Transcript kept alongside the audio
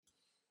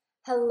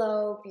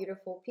Hello,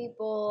 beautiful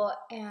people,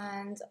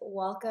 and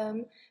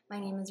welcome. My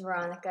name is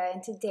Veronica,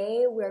 and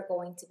today we're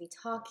going to be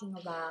talking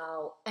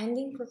about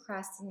ending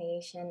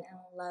procrastination and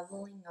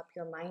leveling up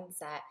your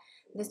mindset.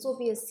 This will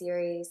be a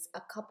series,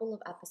 a couple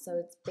of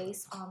episodes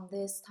based on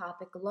this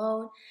topic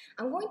alone.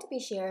 I'm going to be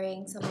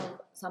sharing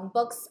some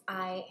books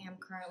I am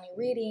currently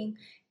reading,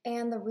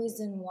 and the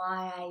reason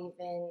why I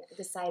even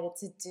decided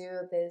to do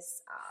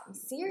this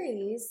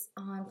series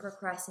on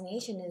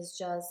procrastination is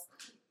just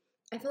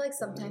I feel like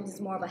sometimes it's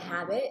more of a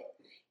habit.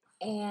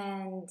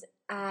 And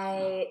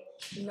I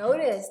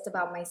noticed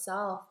about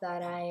myself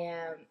that I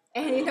am,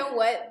 and you know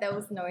what?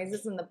 Those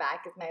noises in the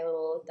back is my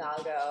little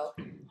doggo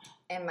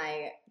and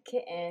my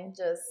kitten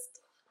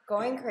just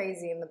going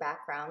crazy in the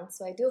background.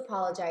 So I do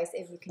apologize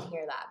if you can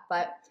hear that.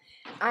 But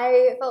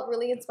I felt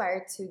really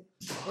inspired to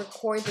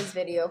record this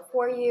video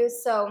for you.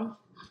 So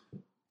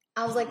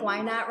I was like,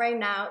 why not right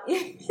now?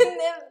 Even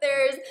if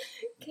there's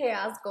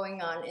chaos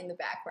going on in the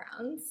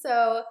background.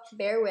 So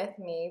bear with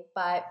me.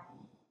 But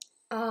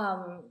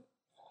um,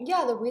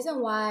 yeah, the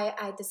reason why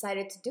I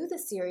decided to do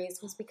this series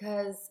was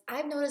because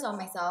I've noticed on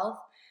myself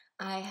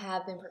I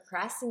have been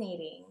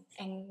procrastinating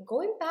and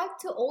going back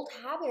to old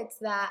habits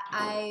that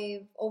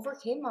I've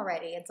overcame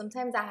already. And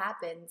sometimes that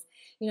happens.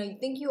 You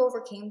think you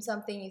overcame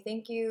something, you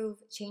think you've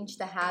changed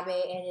the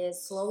habit, and it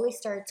slowly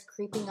starts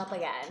creeping up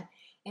again.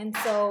 And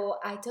so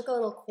I took a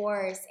little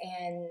course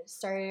and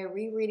started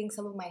rereading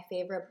some of my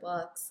favorite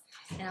books.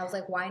 And I was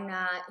like, why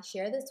not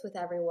share this with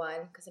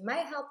everyone? Because it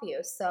might help you.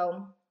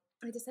 So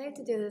I decided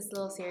to do this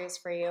little series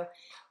for you.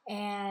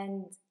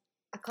 And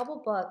a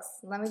couple books,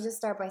 let me just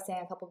start by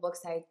saying a couple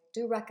books I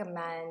do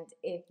recommend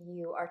if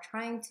you are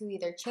trying to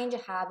either change a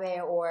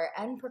habit or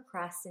end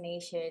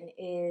procrastination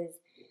is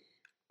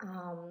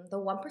The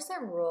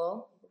 1%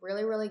 Rule.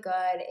 Really, really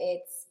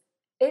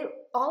good.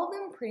 All of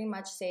them pretty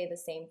much say the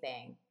same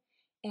thing.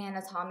 And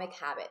Atomic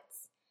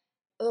Habits.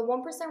 The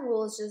 1%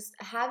 rule is just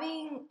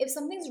having, if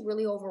something's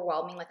really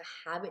overwhelming, like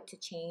a habit to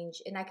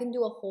change, and I can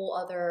do a whole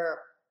other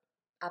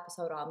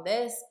episode on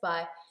this,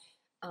 but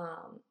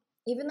um,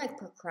 even like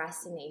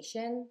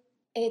procrastination,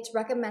 it's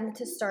recommended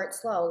to start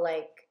slow.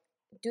 Like,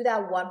 do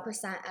that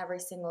 1% every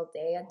single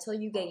day until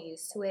you get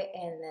used to it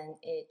and then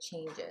it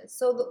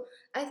changes.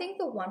 I think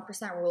the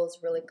 1% rule is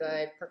really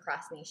good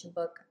procrastination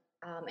book.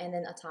 And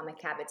then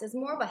Atomic Habits is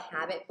more of a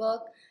habit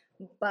book,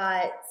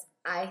 but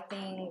I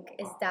think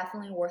it's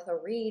definitely worth a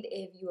read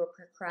if you are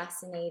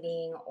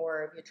procrastinating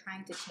or if you're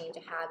trying to change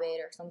a habit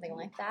or something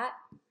like that.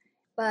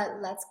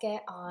 But let's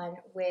get on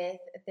with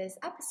this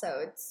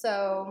episode.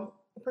 So,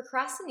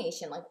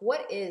 procrastination, like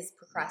what is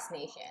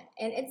procrastination?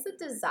 And it's a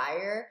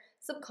desire.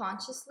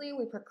 Subconsciously,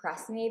 we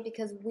procrastinate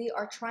because we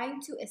are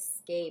trying to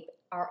escape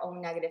our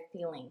own negative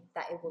feeling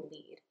that it will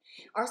lead.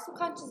 Our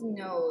subconscious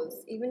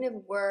knows, even if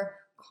we're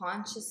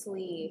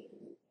consciously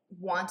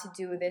want to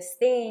do this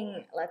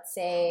thing, let's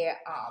say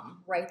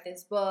write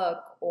this book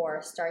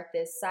or start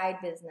this side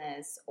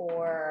business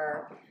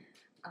or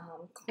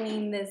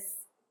clean this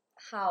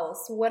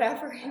house,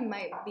 whatever it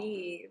might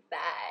be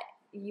that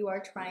you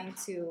are trying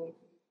to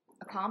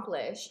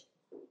accomplish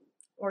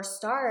or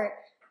start,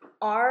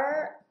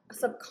 our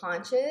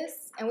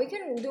subconscious, and we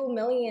can do a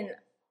million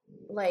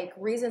like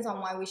reasons on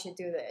why we should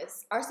do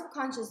this. Our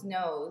subconscious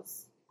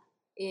knows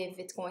if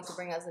it's going to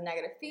bring us a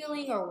negative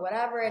feeling or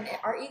whatever, and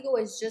our ego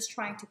is just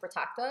trying to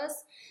protect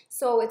us.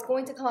 So it's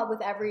going to come up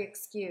with every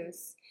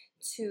excuse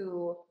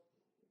to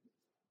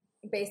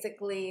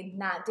basically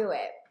not do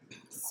it.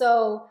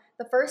 So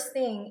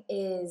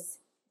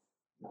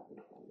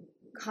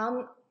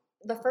come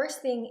the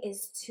first thing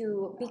is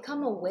to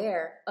become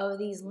aware of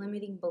these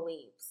limiting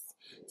beliefs.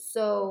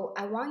 So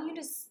I want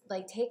you to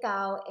like take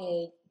out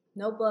a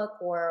notebook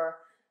or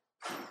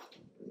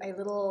a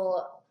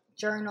little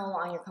journal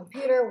on your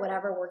computer,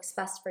 whatever works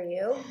best for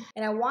you.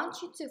 And I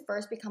want you to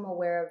first become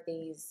aware of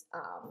these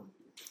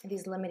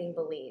limiting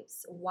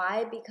beliefs.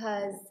 Why?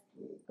 Because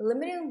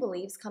limiting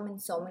beliefs come in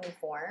so many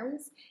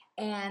forms,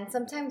 and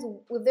sometimes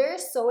they're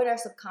so in our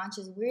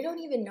subconscious we don't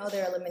even know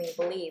they're a limiting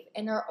belief.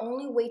 And our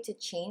only way to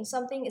change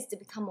something is to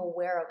become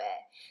aware of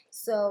it.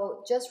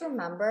 So just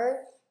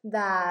remember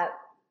that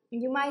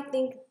you might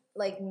think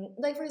like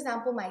for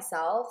example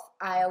myself,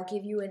 I'll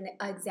give you an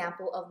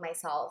example of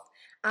myself.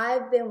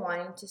 I've been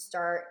wanting to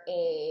start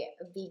a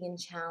vegan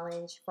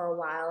challenge for a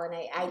while, and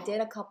I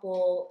did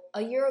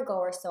a year ago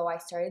or so I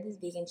started this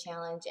vegan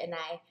challenge, and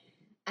I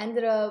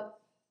ended up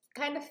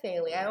kind of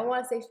failing. I don't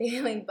want to say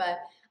failing, but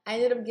I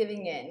ended up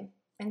giving in.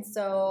 And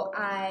so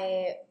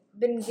I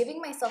been giving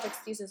myself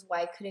excuses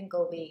why I couldn't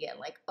go vegan.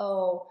 Like,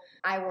 oh,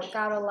 I work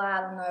out a lot.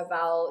 I don't know if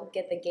I'll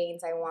get the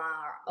gains I want.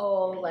 Or,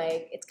 oh,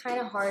 like, it's kind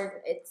of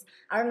hard.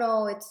 I don't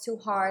know, it's too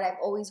hard. I've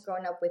always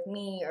grown up with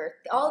me, or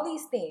all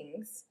these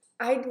things.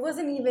 I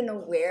wasn't even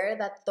aware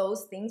that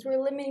those things were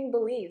limiting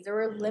beliefs. They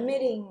were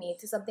limiting me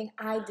to something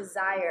I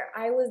desire.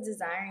 I was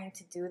desiring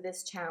to do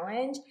this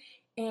challenge,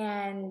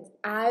 and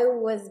I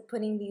was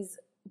putting these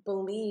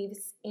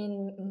beliefs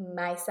in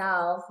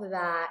myself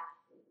that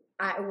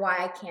why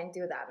I can't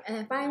do them. And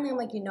then finally I'm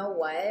like, you know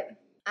what?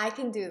 I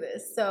can do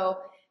this. So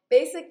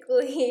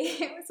basically,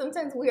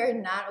 sometimes we are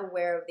not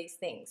aware of these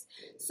things.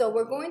 So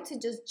we're going to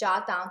just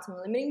jot down some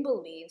limiting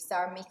beliefs that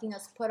are making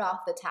us put off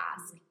the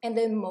task and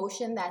the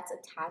emotion that's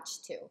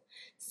attached to.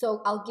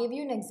 So I'll give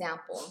you an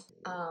example.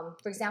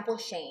 For example,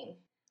 shame.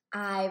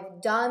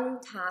 I've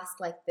done tasks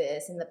like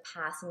this in the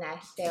past and I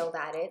failed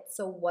at it.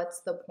 So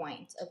what's the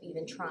point of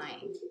even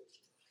trying?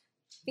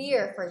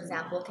 Fear, for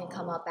example, can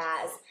come up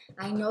as,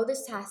 I know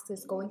this task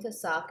is going to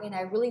suck and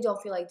I really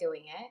don't feel like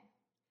doing it.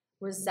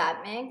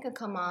 Resentment could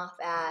come up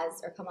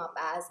as,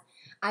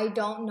 I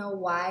don't know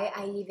why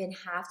I even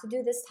have to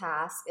do this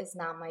task. It's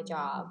not my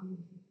job.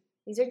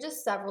 These are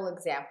just several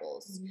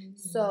examples.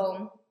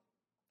 So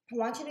I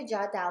want you to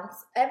jot down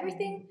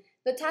everything,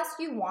 the task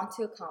you want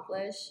to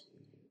accomplish,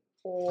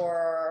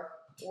 or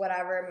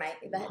whatever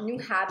the new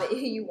habit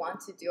you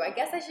want to do. I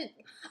guess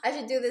I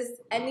should do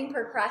this ending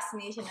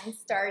procrastination and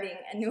starting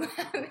a new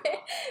habit.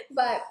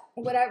 But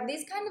whatever,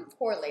 these kind of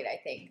correlate, I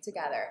think,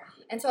 together.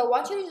 And so I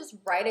want you to just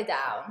write it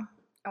down.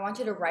 I want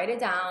you to write it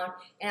down,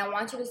 and I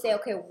want you to say,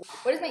 okay,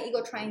 what is my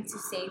ego trying to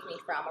save me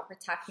from or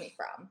protect me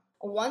from?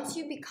 Once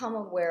you become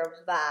aware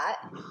of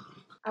that,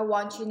 I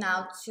want you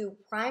now to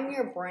prime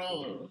your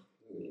brain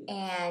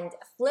and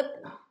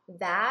flip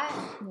that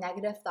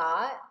negative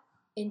thought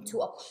into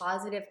a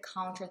positive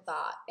counter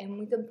thought. And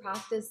we can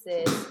practice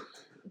this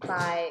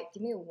by,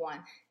 give me 1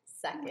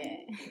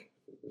 second.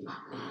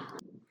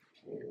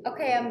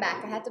 Okay, I'm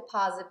back. I had to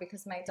pause it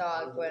because my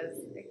dog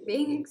was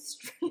being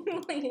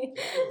extremely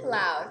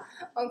loud.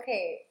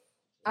 Okay.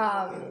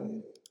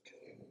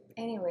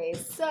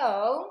 Anyways,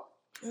 so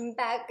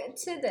back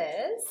to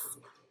this.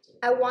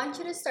 I want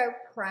you to start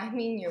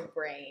priming your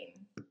brain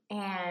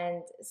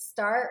and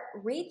start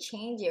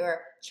rechanging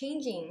or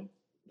changing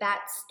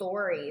that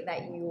story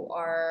that you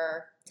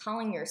are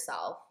telling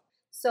yourself.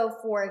 So,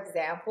 for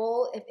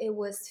example, if it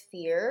was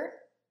fear,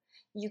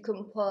 you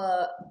can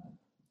put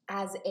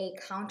as a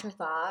counter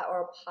thought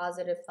or a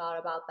positive thought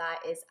about that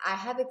is, I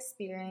have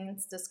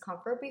experienced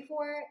discomfort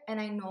before and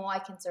I know I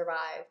can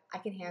survive. I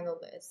can handle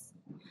this.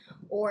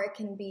 Or it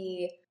can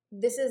be,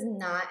 this is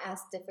not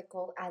as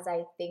difficult as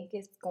I think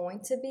it's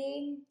going to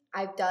be.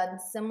 I've done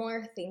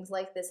similar things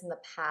like this in the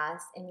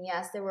past, and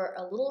yes, they were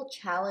a little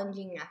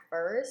challenging at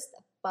first,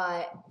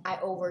 but I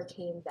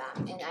overcame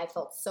them and I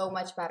felt so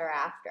much better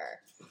after.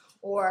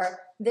 Or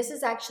this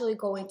is actually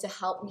going to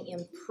help me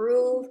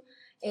improve.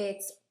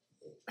 It's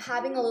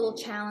having a little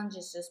challenge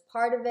is just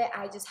part of it.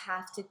 I just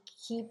have to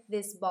keep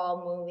this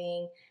ball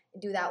moving,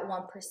 do that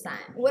 1%,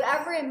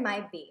 whatever it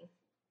might be.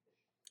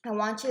 I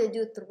want you to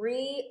do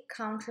 3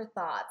 counter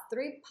thoughts,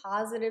 3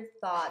 positive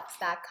thoughts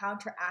that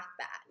counteract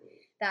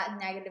that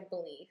negative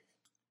belief.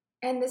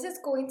 And this is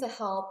going to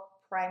help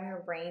prime your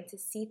brain to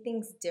see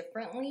things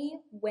differently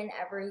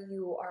whenever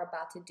you are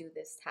about to do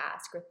this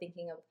task or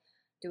thinking of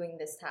doing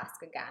this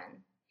task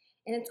again.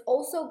 And it's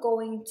also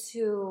going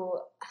to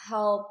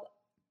help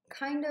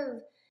kind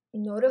of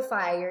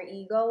notify your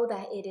ego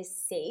that it is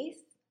safe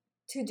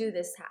to do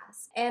this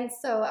task. And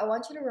so I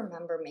want you to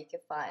remember, make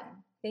it fun.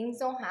 Things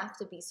don't have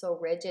to be so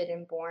rigid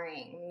and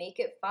boring. Make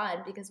it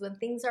fun, because when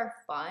things are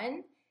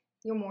fun,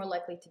 you're more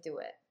likely to do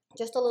it.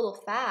 Just a little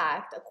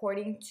fact,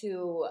 according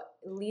to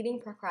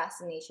leading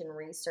procrastination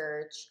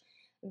research,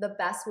 the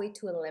best way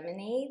to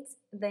eliminate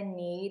the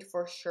need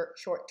for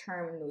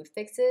short-term mood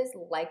fixes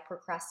like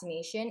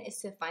procrastination is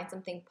to find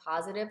something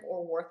positive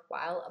or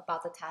worthwhile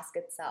about the task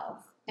itself.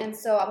 And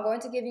so I'm going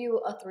to give you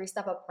a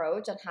 3-step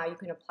approach on how you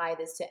can apply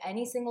this to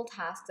any single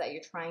task that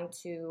you're trying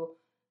to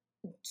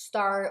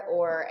start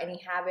or any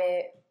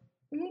habit.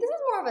 This is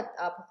more of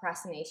a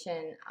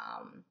procrastination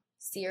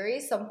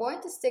series, so I'm going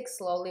to stick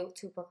slowly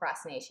to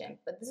procrastination,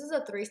 but this is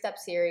a 3-step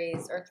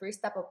series or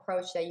 3-step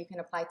approach that you can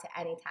apply to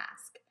any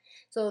task.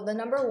 So the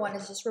number 1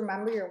 is just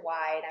remember your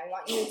why, and I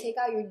want you to take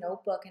out your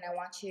notebook, and I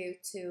want you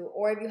to,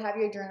 or if you have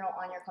your journal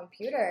on your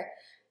computer,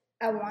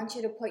 I want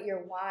you to put your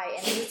why,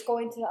 and it's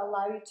going to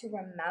allow you to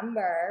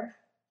remember.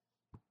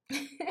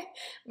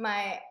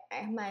 my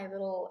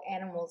little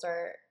animals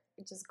are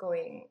just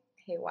going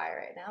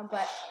haywire right now,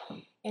 but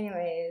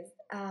anyways,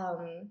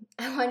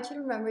 I want you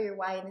to remember your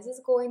why, and this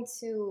is going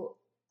to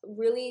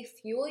really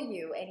fuel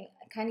you and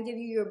kind of give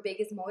you your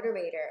biggest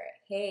motivator.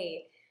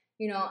 Hey,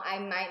 I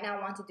might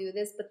not want to do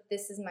this, but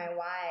this is my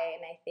why,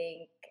 and I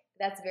think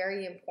that's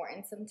very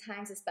important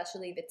sometimes,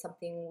 especially if it's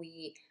something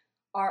we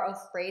are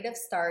afraid of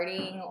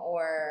starting,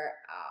 or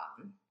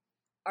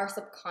our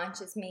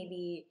subconscious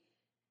maybe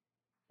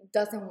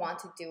doesn't want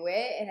to do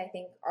it, and I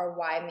think our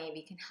why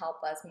maybe can help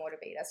us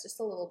motivate us just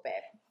a little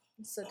bit.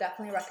 So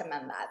definitely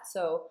recommend that.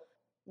 So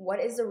what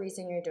is the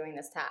reason you're doing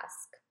this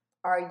task?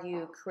 Are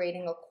you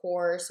creating a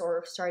course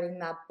or starting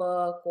that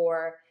book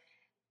or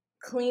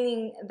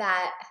cleaning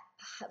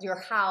your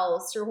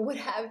house or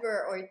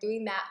whatever, or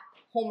doing that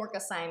homework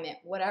assignment,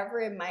 whatever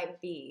it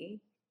might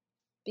be,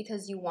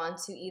 because you want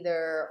to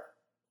either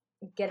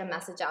get a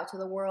message out to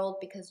the world,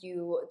 because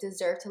you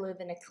deserve to live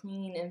in a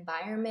clean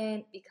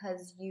environment,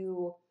 because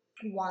you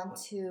want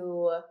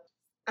to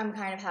I'm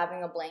kind of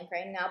having a blank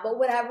right now, but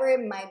whatever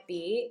it might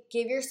be,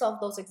 give yourself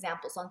those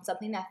examples on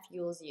something that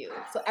fuels you.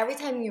 So every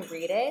time you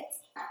read it,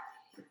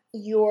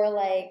 you're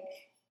like,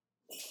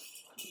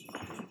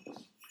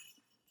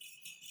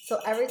 so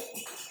every,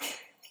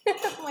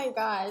 oh my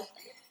gosh,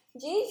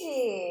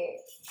 Gigi,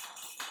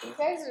 you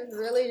guys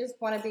really just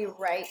want to be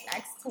right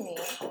next to me.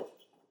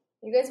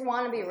 You guys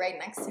want to be right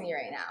next to me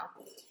right now.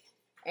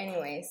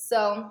 Anyway,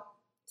 so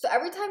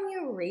every time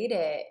you read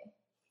it,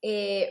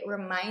 it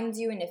reminds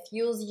you and it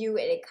fuels you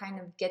and it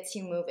kind of gets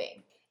you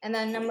moving. And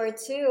then number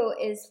 2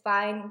 is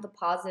find the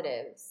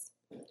positives.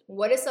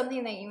 What is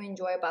something that you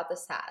enjoy about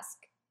this task?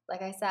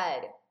 Like I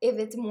said, if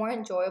it's more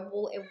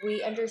enjoyable, if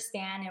we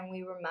understand and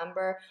we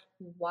remember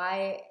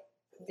why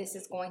this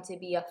is going to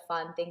be a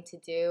fun thing to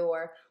do,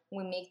 or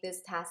we make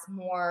this task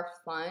more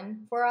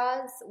fun for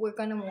us, we're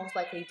going to most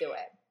likely do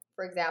it.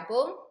 For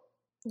example,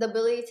 the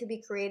ability to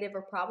be creative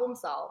or problem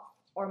solve,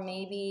 or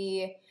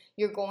maybe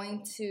you're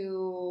going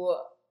to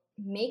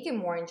make it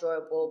more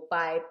enjoyable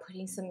by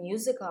putting some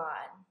music on,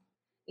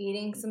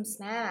 eating some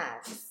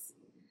snacks,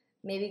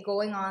 maybe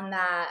going on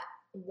that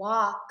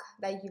walk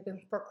that you've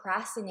been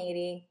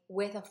procrastinating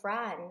with a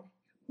friend.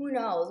 Who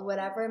knows?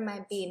 Whatever it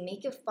might be,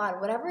 make it fun.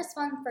 Whatever is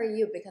fun for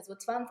you, because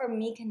what's fun for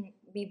me can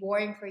be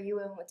boring for you,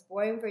 and what's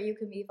boring for you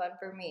can be fun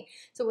for me.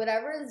 So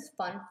whatever is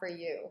fun for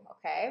you,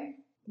 okay?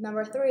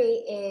 Number 3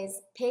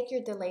 is pick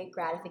your delayed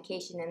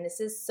gratification. And this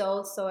is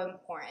so, so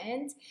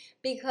important,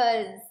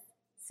 because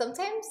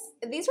sometimes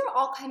these are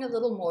all kind of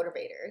little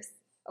motivators,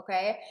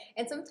 okay?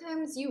 And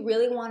sometimes you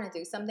really want to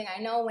do something.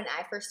 I know when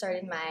I first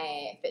started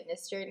my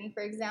fitness journey,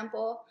 for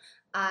example,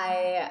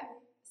 I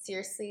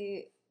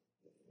seriously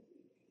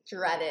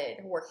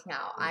dreaded working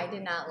out. I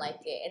did not like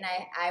it. And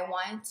I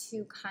wanted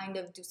to kind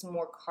of do some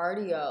more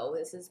cardio.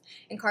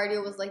 And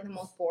cardio was like the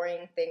most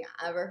boring thing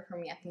ever for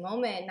me at the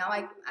moment. Now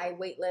I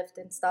weightlift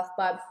and stuff,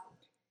 but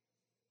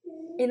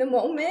in the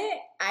moment,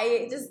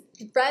 I just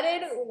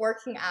dreaded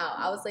working out.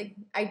 I was like,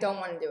 I don't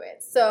want to do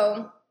it.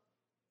 So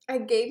I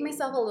gave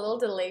myself a little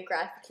delayed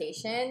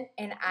gratification,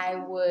 and I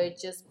would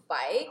just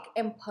bike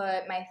and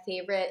put my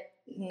favorite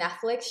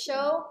Netflix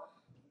show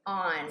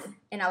on,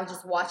 and I would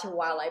just watch it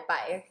while I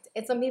biked.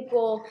 And some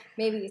people,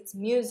 maybe it's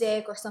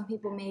music, or some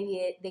people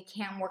maybe they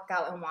can't work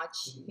out and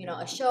watch,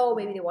 a show.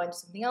 Maybe they want to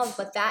do something else,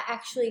 but that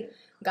actually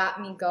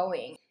got me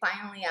going.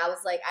 Finally, I was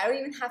like, I don't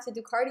even have to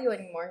do cardio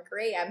anymore.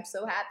 Great, I'm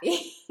so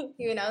happy.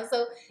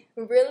 So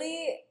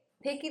really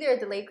pick either a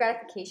delayed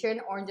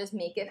gratification or just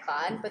make it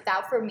fun. But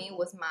that for me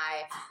was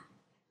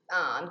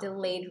my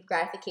delayed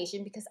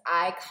gratification, because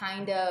I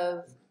kind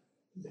of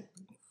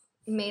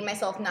made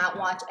myself not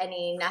watch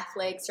any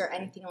Netflix or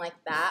anything like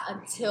that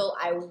until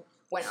I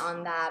went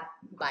on that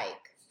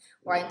bike,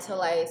 or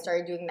until I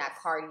started doing that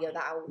cardio,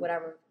 that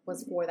whatever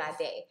was for that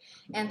day.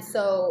 And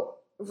so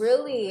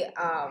really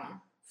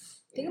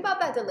think about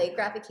that delayed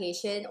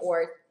gratification,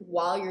 or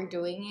while you're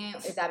doing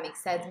it, if that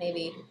makes sense.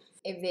 Maybe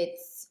if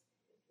it's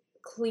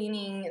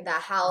cleaning the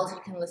house, you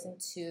can listen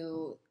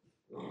to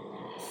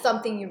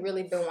something you've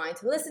really been wanting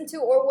to listen to,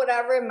 or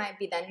whatever it might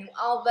be, that new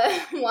album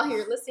while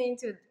you're listening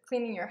to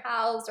cleaning your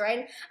house,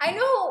 right? I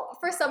know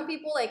for some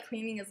people, like,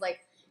 cleaning is like,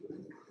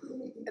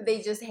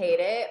 they just hate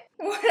it.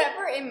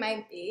 Whatever it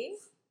might be,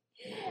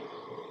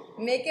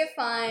 make it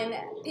fun,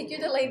 pick your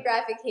delayed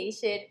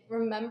gratification,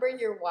 remember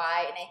your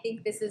why, and I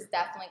think this is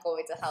definitely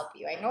going to help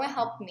you. I know it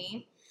helped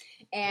me,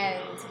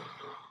 and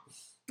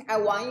I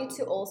want you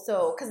to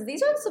also, because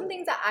these are some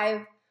things that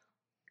I've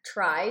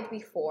tried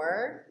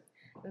before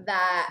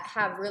that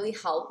have really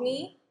helped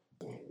me.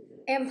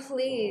 And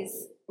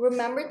please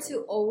remember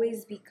to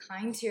always be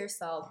kind to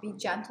yourself, be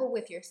gentle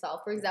with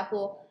yourself. For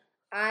example,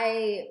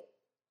 I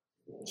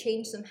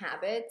changed some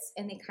habits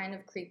and they kind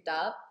of creeped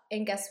up.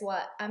 And guess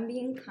what? I'm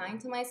being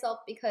kind to myself,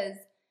 because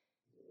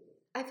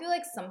I feel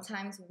like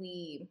sometimes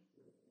we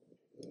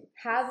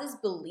have this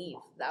belief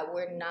that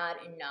we're not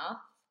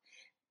enough.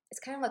 It's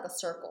kind of like a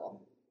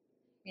circle.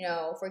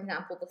 For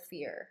example, the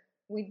fear.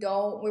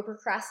 We're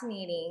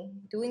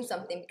procrastinating doing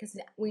something because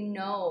we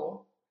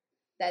know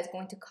that it's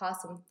going to cause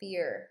some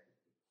fear,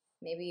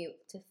 maybe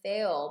to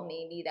fail,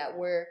 maybe that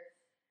we're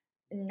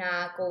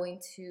not going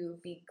to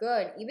be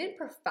good. Even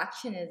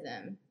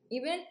perfectionism,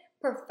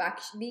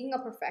 being a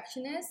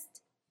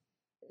perfectionist,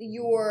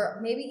 you're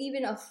maybe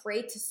even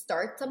afraid to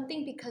start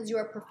something because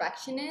you're a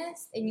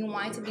perfectionist and you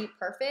want it to be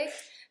perfect,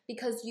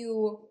 because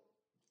you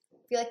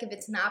feel like if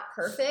it's not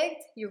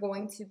perfect, you're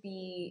going to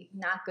be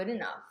not good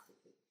enough.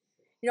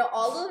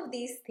 All of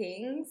these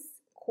things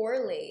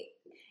correlate.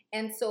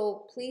 And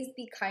so please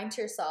be kind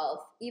to yourself.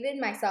 Even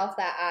myself,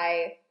 that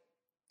I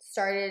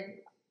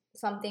started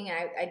something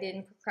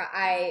and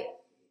I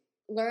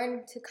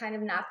learned to kind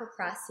of not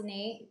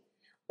procrastinate.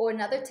 Or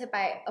another tip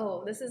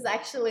this is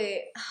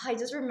actually, I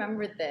just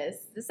remembered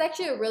this. This is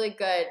actually a really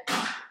good,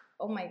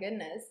 oh my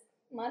goodness.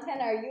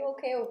 Montana, are you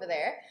okay over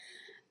there?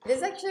 This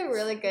is actually a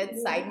really good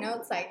side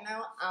note.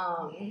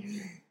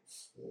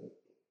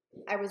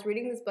 I was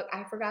reading this book,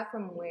 I forgot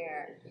from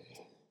where.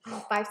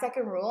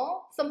 5-Second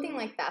Rule, something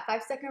like that.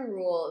 5-Second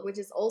Rule, which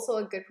is also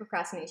a good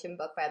procrastination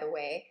book, by the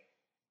way.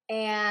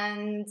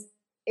 And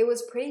it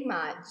was pretty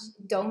much,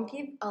 don't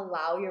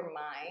allow your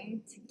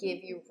mind to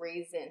give you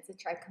reasons to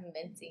try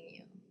convincing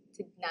you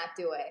to not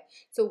do it.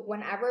 So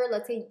whenever,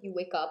 let's say you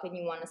wake up and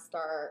you want to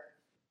start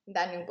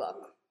that new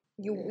book,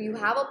 you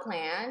have a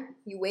plan,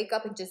 you wake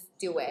up and just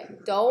do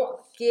it. Don't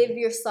give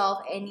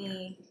yourself 5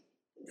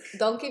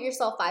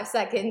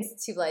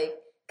 seconds to like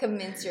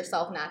convince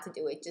yourself not to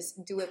do it.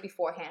 Just do it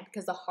beforehand,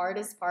 because the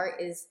hardest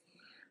part is,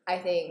 I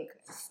think,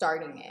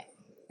 starting it.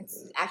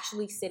 It's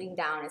actually sitting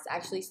down. It's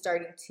actually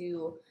starting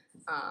to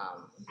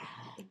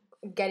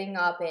getting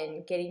up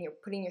and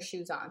putting your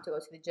shoes on to go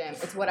to the gym.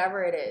 It's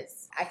whatever it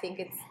is. I think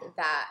it's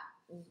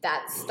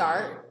that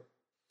start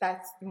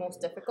that's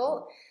most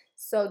difficult.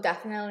 So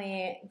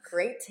definitely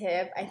great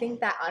tip. I think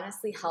that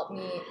honestly helped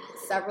me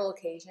several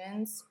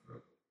occasions.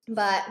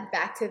 But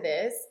back to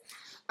this.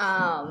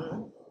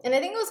 And I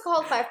think it was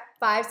called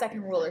 5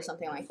 second rule or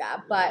something like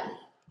that. But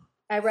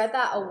I read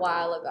that a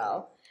while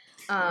ago.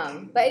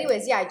 But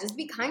anyways, yeah, just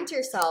be kind to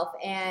yourself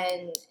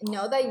and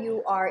know that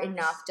you are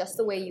enough just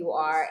the way you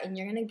are, and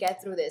you're gonna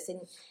get through this.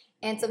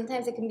 And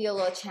sometimes it can be a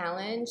little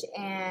challenge,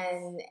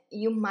 and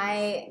you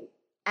might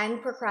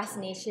end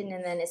procrastination,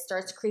 and then it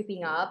starts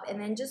creeping up,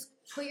 and then just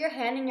put your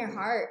hand in your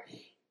heart.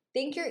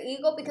 Thank your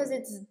ego, because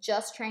it's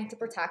just trying to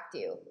protect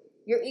you.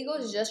 Your ego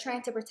is just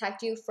trying to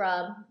protect you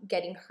from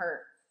getting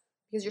hurt,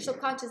 because your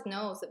subconscious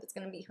knows if it's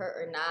going to be hurt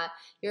or not.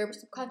 Your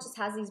subconscious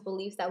has these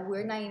beliefs that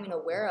we're not even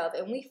aware of,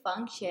 and we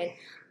function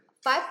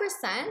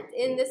 5%.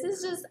 And this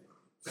is just,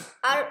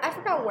 I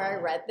forgot where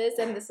I read this,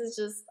 and this is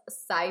just a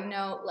side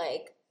note.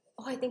 Like,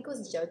 oh, I think it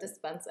was Joe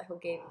Dispenza who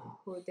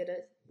did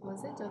it.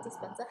 Was it Joe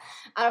Dispenza?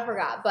 I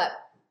forgot, but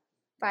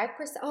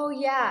 5%. Oh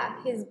yeah,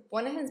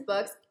 one of his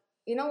books.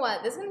 You know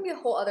what? This is gonna be a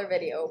whole other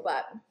video,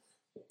 but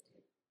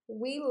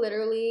we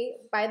literally,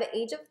 by the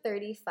age of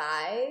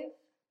 35,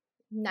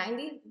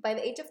 by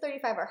the age of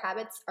 35, our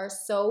habits are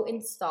so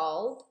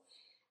installed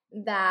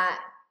that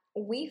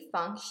we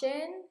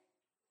function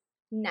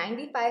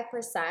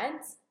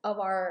 95% of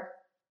our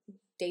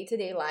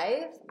day-to-day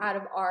life out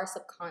of our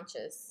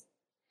subconscious,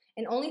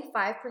 and only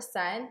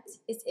 5%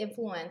 is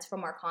influence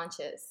from our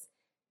conscious.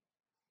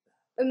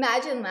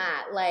 Imagine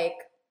that. Like,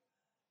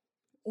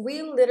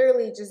 we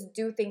literally just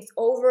do things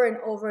over and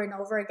over and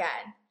over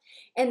again.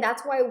 And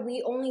that's why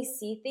we only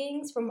see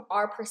things from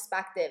our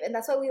perspective. And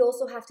that's why we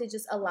also have to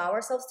just allow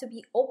ourselves to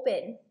be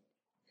open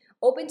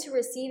to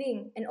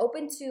receiving and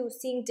open to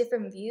seeing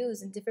different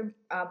views and different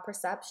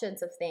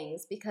perceptions of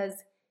things. Because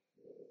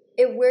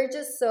if we're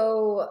just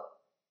so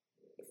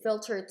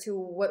filtered to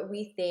what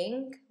we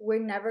think, we're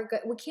never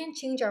good. We can't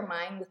change our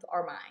mind with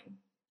our mind,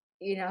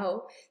 you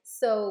know?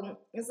 So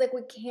it's like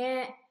we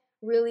can't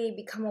really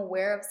become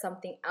aware of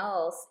something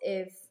else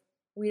if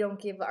we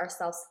don't give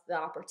ourselves the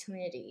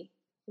opportunity.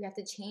 We have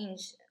to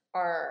change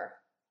our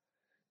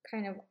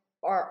kind of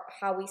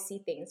how we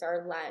see things,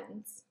 our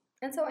lens.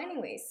 And so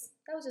anyways,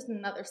 that was just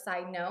another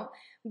side note.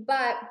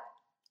 But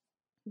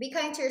be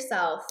kind to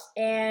yourself,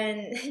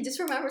 and just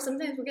remember,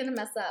 sometimes we're gonna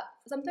mess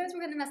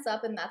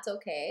up. And that's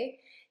okay.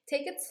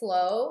 Take it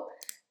slow.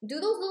 Do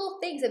those little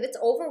things. If it's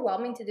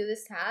overwhelming to do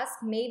this task,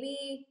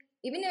 maybe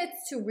even if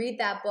it's to read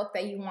that book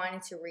that you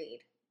wanted to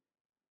read,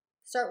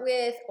 start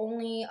with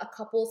only a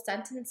couple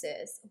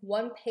sentences,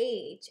 one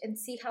page, and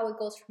see how it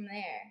goes from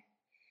there.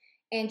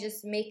 And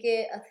just make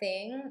it a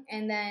thing.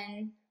 And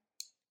then,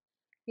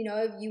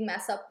 if you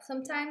mess up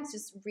sometimes,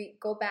 just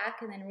go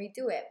back and then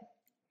redo it.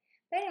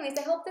 But anyways,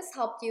 I hope this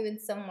helped you in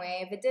some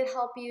way. If it did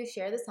help you,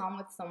 share this on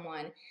with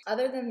someone.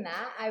 Other than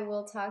that, I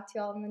will talk to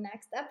you all in the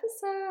next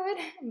episode.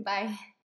 Bye.